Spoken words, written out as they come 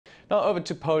Now over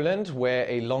to Poland, where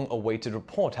a long-awaited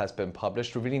report has been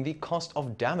published revealing the cost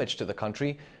of damage to the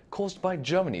country caused by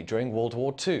Germany during World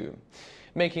War II.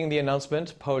 Making the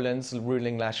announcement, Poland's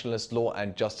ruling Nationalist Law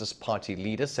and Justice Party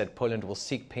leader said Poland will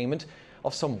seek payment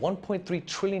of some $1.3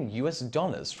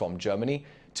 trillion from Germany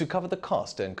to cover the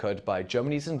cost incurred by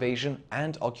Germany's invasion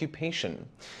and occupation.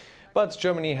 But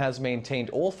Germany has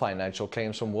maintained all financial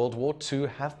claims from World War II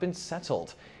have been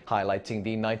settled, highlighting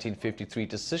the 1953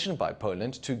 decision by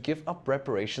Poland to give up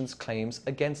reparations claims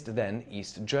against then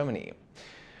East Germany.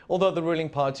 Although the ruling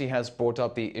party has brought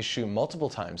up the issue multiple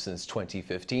times since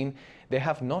 2015, they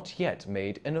have not yet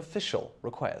made an official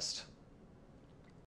request.